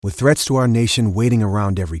With threats to our nation waiting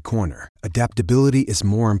around every corner, adaptability is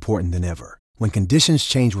more important than ever. When conditions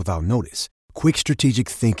change without notice, quick strategic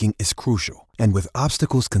thinking is crucial. And with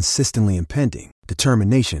obstacles consistently impending,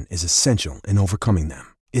 determination is essential in overcoming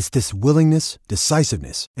them. It's this willingness,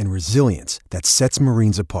 decisiveness, and resilience that sets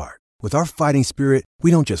Marines apart. With our fighting spirit, we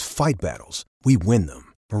don't just fight battles, we win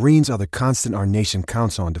them. Marines are the constant our nation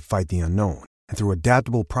counts on to fight the unknown. And through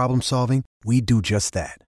adaptable problem solving, we do just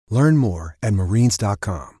that. Learn more at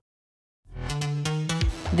marines.com.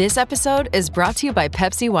 This episode is brought to you by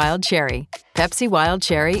Pepsi Wild Cherry. Pepsi Wild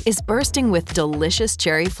Cherry is bursting with delicious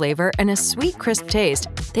cherry flavor and a sweet, crisp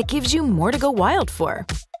taste that gives you more to go wild for.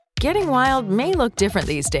 Getting wild may look different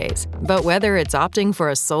these days, but whether it's opting for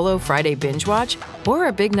a solo Friday binge watch or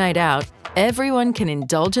a big night out, everyone can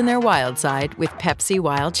indulge in their wild side with Pepsi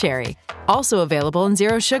Wild Cherry. Also available in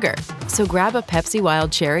Zero Sugar. So grab a Pepsi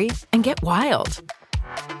Wild Cherry and get wild.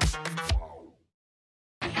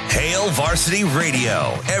 Hail Varsity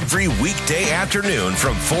Radio, every weekday afternoon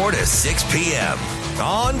from 4 to 6 p.m.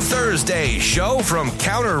 On Thursday, show from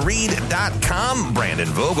counterread.com, Brandon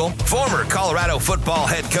Vogel, former Colorado football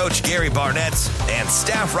head coach Gary Barnett, and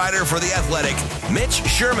staff writer for The Athletic, Mitch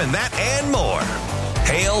Sherman, that and more.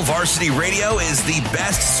 Hail Varsity Radio is the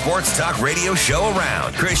best sports talk radio show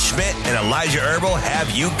around. Chris Schmidt and Elijah Herbal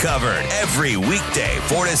have you covered every weekday,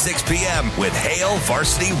 4 to 6 p.m. with Hail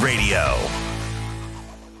Varsity Radio.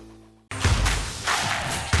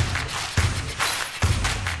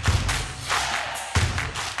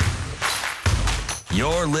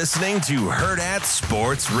 You're listening to Herd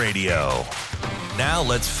Sports Radio. Now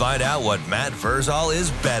let's find out what Matt Vrzal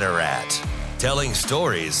is better at. Telling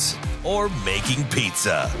stories or making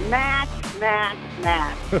pizza. Matt.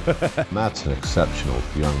 Matt's an exceptional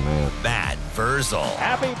young man. Matt Vrzal.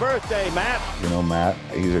 Happy birthday, Matt. You know, Matt,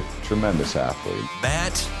 he's a tremendous athlete.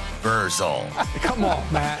 Matt Vrzal. Come on,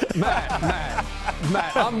 Matt,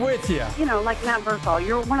 I'm with you. You know, like Matt Vrzal,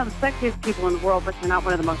 you're one of the sexiest people in the world, but you're not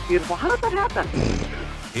one of the most beautiful. How did that happen?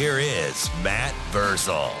 Here is Matt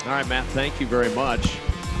Vrzal. All right, Matt, thank you very much.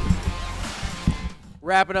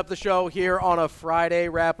 Wrapping up the show here on a Friday,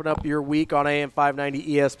 wrapping up your week on AM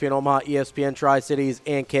 590 ESPN Omaha, ESPN Tri-Cities,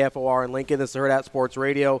 and KFOR in Lincoln. This is Herd Sports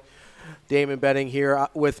Radio. Damon Benning here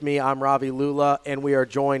with me. I'm Ravi Lula, and we are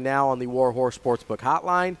joined now on the Warhorse Sportsbook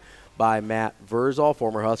Hotline by Matt Vrzal,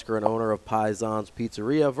 former Husker and owner of Paisans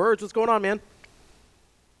Pizzeria. Verge, what's going on, man?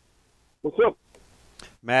 What's up,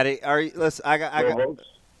 Matty? Listen, I got.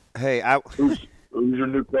 Hey, Who's your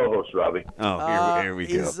new co-host, Robbie? Oh, here we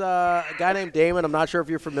go. He's a guy named Damon. I'm not sure if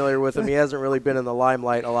you're familiar with him. He hasn't really been in the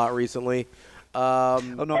limelight a lot recently.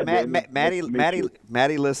 Matty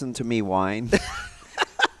listened to me whine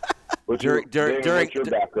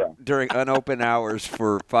during unopened hours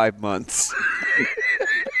for 5 months.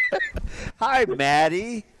 Hi,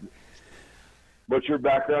 Matty. What's your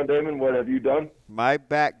background, Damon? What have you done? My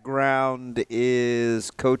background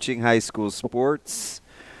is coaching high school sports.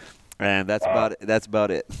 And that's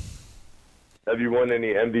about it. Have you won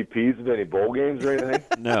any MVPs of any bowl games or anything?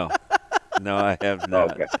 No, I have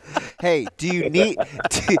not. Okay. Hey, do you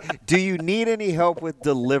need any help with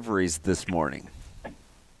deliveries this morning?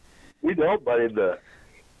 We don't, buddy. The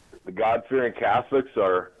God-fearing Catholics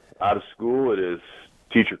are out of school. It is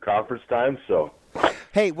teacher conference time, so.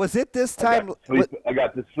 Hey, was it this time? I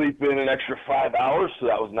got to sleep in an extra 5 hours, so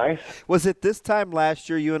that was nice. Was it this time last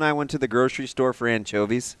year you and I went to the grocery store for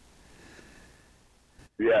anchovies?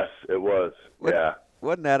 Yes, it was. Yeah.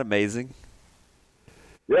 Wasn't that amazing?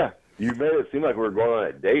 Yeah. You made it seem like we were going on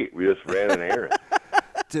a date. We just ran an errand.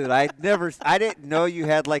 Dude, I didn't know you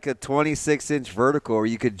had like a 26-inch vertical where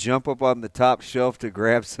you could jump up on the top shelf to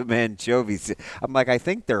grab some anchovies. I'm like, I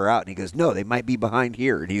think they're out. And he goes, no, they might be behind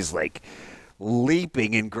here. And he's like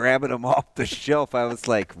leaping and grabbing them off the shelf. I was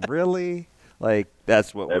like, really? Like,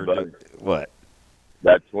 that's what we're doing. What?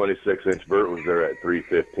 That 26-inch vert was there at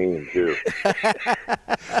 315 too.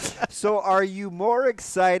 So are you more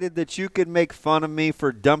excited that you could make fun of me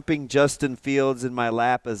for dumping Justin Fields in my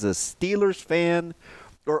lap as a Steelers fan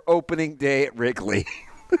or opening day at Wrigley?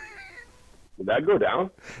 Did that go down?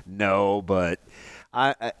 No, but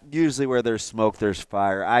I usually where there's smoke, there's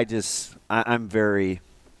fire. I'm very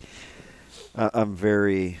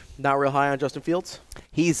Not real high on Justin Fields?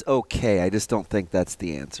 He's okay. I just don't think that's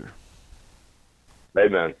the answer. Hey,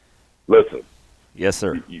 man, listen. Yes,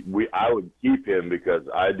 sir. I would keep him because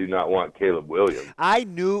I do not want Caleb Williams. I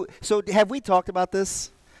knew. So have we talked about this?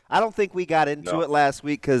 I don't think we got into it last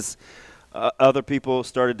week because other people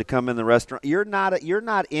started to come in the restaurant. You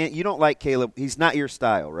don't like Caleb. He's not your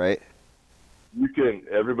style, right?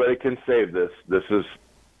 Everybody can save this. This is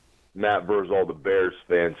Matt Vrzal, the Bears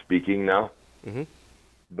fan, speaking now. Mm-hmm.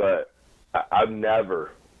 but I've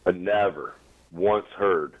never once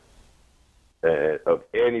heard of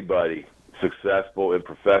anybody successful in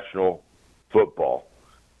professional football,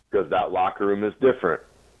 because that locker room is different,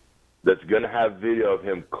 that's going to have video of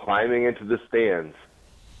him climbing into the stands,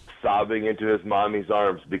 sobbing into his mommy's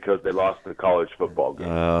arms because they lost the college football game.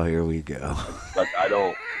 Oh, here we go. I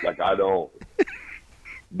don't.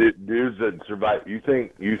 Dudes that survive. You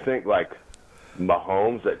think like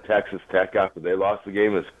Mahomes at Texas Tech after they lost the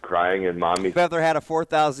game is crying in mommy's? You've ever had a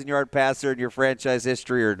 4,000-yard passer in your franchise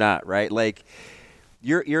history or not, right? Like,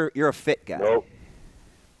 you're a fit guy. Nope.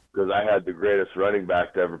 Because I had the greatest running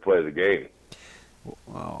back to ever play the game.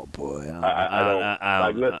 Oh boy,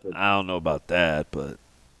 I don't know about that, but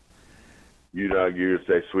you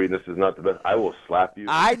say sweetness is not the best. I will slap you.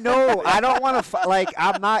 I know. I don't want to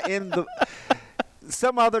I'm not in the.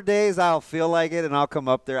 Some other days I'll feel like it and I'll come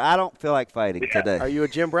up there. I don't feel like fighting today. Are you a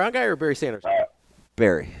Jim Brown guy or Barry Sanders?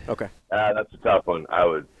 Barry. Okay. That's a tough one. I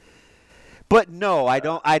would. But no, I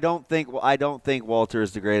don't think Walter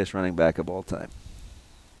is the greatest running back of all time.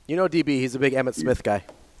 You know, DB, he's a big Emmitt Smith guy.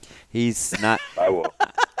 He's not. I will.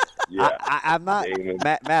 Yeah. I'm not.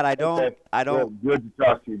 Matt, I don't. Okay. I don't. Good to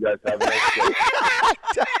talk to you guys. Have a nice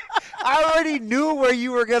day. I already knew where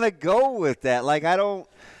you were gonna go with that. Like, I don't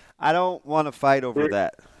want to fight over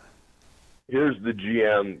that. Here's the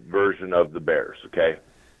GM version of the Bears, okay?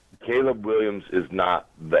 Caleb Williams is not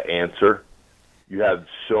the answer. You have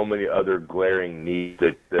so many other glaring needs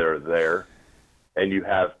that are there, and you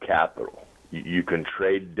have capital. You can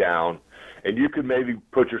trade down, and you can maybe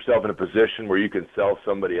put yourself in a position where you can sell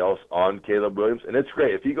somebody else on Caleb Williams, and it's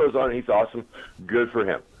great. If he goes on and he's awesome, good for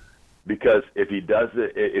him. Because if he does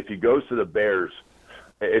it, if he goes to the Bears,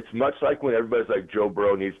 it's much like when everybody's like, Joe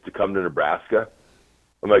Burrow needs to come to Nebraska.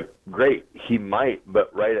 I'm like, great, he might,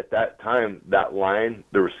 but right at that time, that line,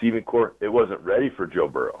 the receiving corps, it wasn't ready for Joe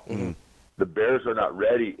Burrow. Mm-hmm. The Bears are not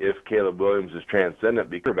ready if Caleb Williams is transcendent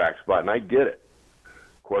because quarterback spot, and I get it.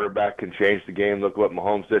 Quarterback can change the game. Look what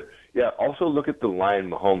Mahomes did. Yeah, also look at the line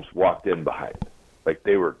Mahomes walked in behind. Like,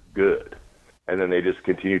 they were good. And then they just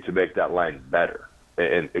continued to make that line better.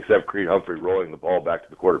 And except Creed Humphrey rolling the ball back to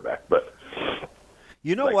the quarterback. But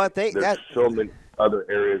you know what? There's so many other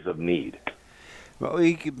areas of need. Well,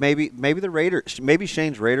 maybe the Raiders, maybe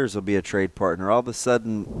Shane's Raiders will be a trade partner. All of a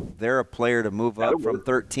sudden, they're a player to move up from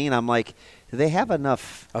 13. I'm like, do they have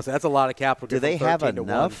enough? That's a lot of capital. Do they have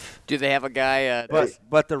enough? Do they have a guy?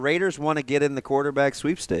 But the Raiders want to get in the quarterback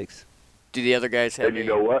sweepstakes. Do the other guys have? And you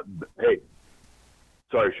know what? Hey,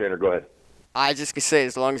 sorry, Shaner, go ahead. I just could say,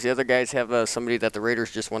 as long as the other guys have somebody that the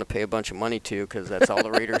Raiders just want to pay a bunch of money to, because that's all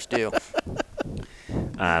the Raiders do.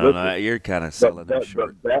 I don't know. You're kind of selling them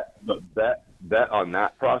short. Bet on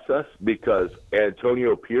that process, because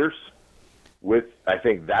Antonio Pierce, I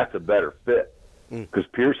think that's a better fit, because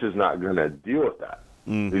Pierce is not going to deal with that.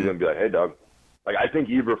 Mm-hmm. He's going to be like, hey, dog. Like, I think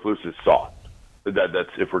Eberflus is soft. That's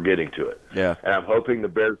if we're getting to it. Yeah. And I'm hoping the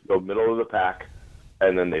Bears go middle of the pack,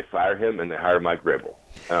 and then they fire him and they hire Mike Vrabel.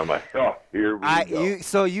 And I'm like, oh, here we go.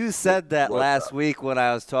 So you said that last week when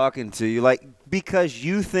I was talking to you, like, because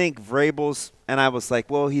you think Vrabel's, and I was like,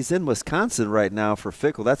 well, he's in Wisconsin right now for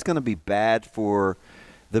Fickell. That's going to be bad for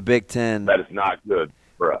the Big Ten. That is not good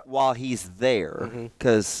for us. While he's there,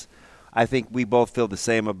 because I think we both feel the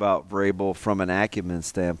same about Vrabel from an acumen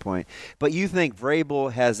standpoint. But you think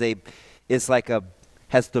Vrabel has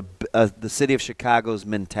the city of Chicago's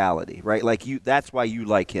mentality, right? Like, that's why you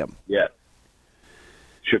like him. Yes.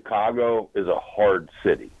 Chicago is a hard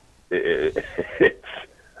city.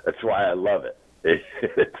 That's why I love it.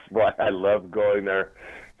 It's why I love going there.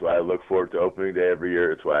 It's why I look forward to opening day every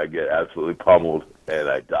year. It's why I get absolutely pummeled and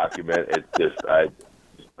I document. It's just I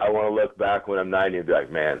want to look back when I'm 90 and be like,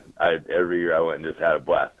 man, every year I went and just had a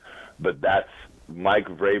blast. But that's Mike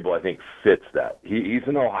Vrabel. I think fits that. He's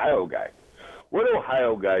an Ohio guy. What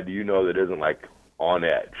Ohio guy do you know that isn't like on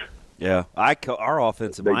edge? Yeah, our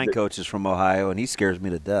offensive line coach is from Ohio, and he scares me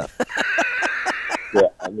to death. Yeah,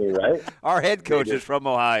 I mean, right? Our head coach is from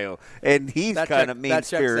Ohio, and he's kind of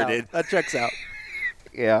mean-spirited. That checks out.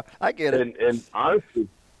 Yeah, I get it. And honestly,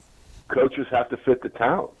 coaches have to fit the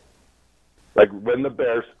town. Like when the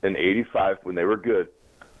Bears in '85, when they were good,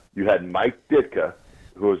 you had Mike Ditka,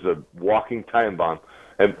 who was a walking time bomb,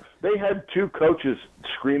 and they had two coaches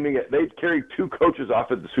screaming at. They carried two coaches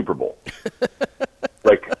off at the Super Bowl.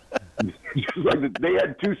 like they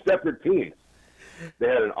had two separate teams. They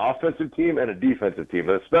had an offensive team and a defensive team.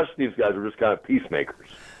 And the special teams guys were just kind of peacemakers.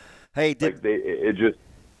 Hey, it's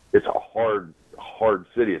a hard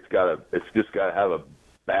city. It's just got to have a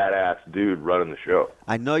badass dude running the show.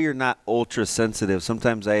 I know you're not ultra sensitive.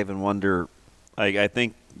 Sometimes I even wonder. I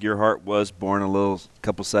think your heart was born a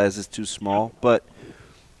couple sizes too small. But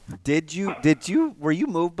were you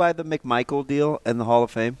moved by the McMichael deal and the Hall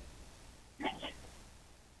of Fame?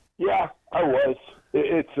 Yeah, I was.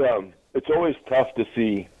 It's always tough to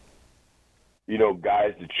see,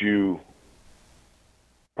 guys that you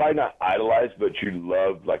probably not idolize, but you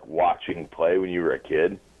loved like watching play when you were a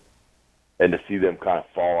kid, and to see them kind of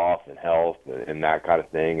fall off in health and that kind of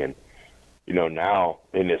thing. And now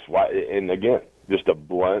in this, and again, just a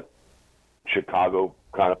blunt Chicago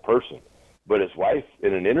kind of person. But his wife,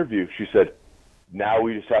 in an interview, she said, now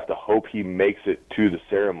we just have to hope he makes it to the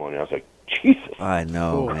ceremony. I was like, Jesus. I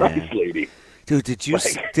know, Christ, man. lady. Dude,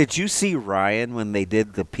 did you see Ryan when they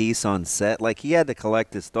did the piece on set? Like, he had to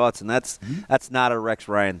collect his thoughts, and that's not a Rex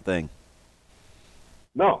Ryan thing.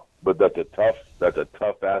 No, but that's a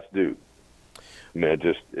tough ass dude. I mean,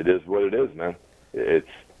 it is what it is, man.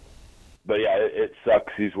 But yeah, it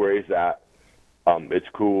sucks. He's where he's at. It's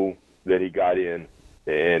cool that he got in,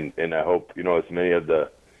 and I hope as many of the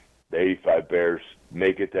 85 Bears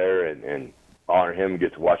make it there and honor him and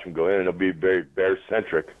get to watch him go in, and it'll be very Bear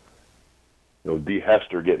centric. D.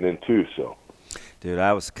 Hester getting in too. So, dude,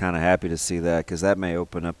 I was kind of happy to see that because that may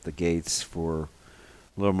open up the gates for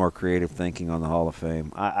a little more creative thinking on the Hall of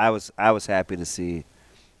Fame. I was happy to see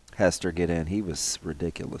Hester get in. He was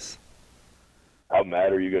ridiculous. How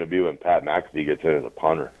mad are you going to be when Pat McAfee gets in as a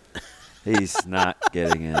punter? He's not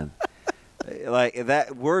getting in. Like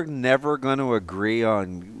that, we're never going to agree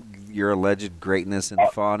on your alleged greatness and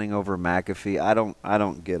fawning over McAfee. I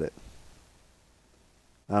don't get it.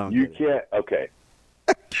 You can't. Okay.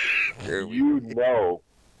 You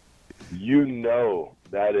know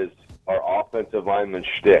that is our offensive lineman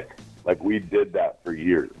shtick. Like, we did that for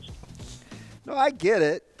years. No, I get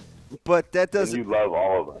it, but that doesn't. And you love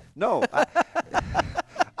all of them. No,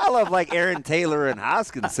 I love like Aaron Taylor and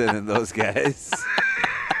Hoskinson and those guys.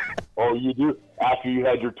 Oh, you do? After you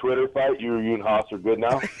had your Twitter fight, you and Haas are good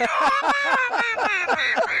now?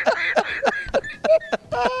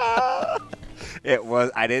 It was.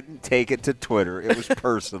 I didn't take it to Twitter. It was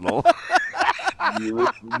personal. You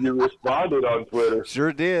responded on Twitter.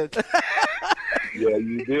 Sure did. Yeah,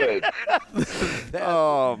 you did.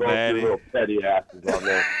 Oh, man. Little petty asses on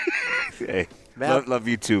there. Hey, love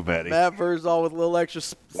you too, Matty. Matt Vrzal with a little extra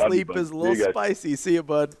sleep is a little spicy. See you,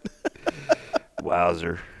 bud.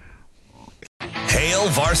 Wowzer. Hail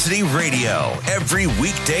Varsity Radio every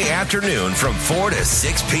weekday afternoon from 4 to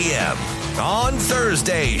 6 p.m. On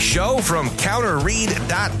Thursday, show from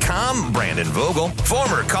counterread.com, Brandon Vogel,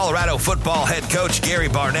 former Colorado football head coach Gary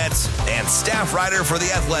Barnett, and staff writer for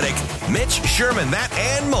The Athletic, Mitch Sherman, that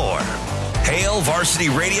and more. Hail Varsity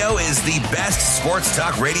Radio is the best sports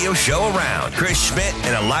talk radio show around. Chris Schmidt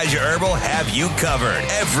and Elijah Herbal have you covered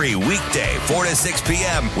every weekday, 4 to 6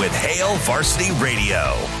 p.m. with Hail Varsity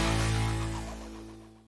Radio.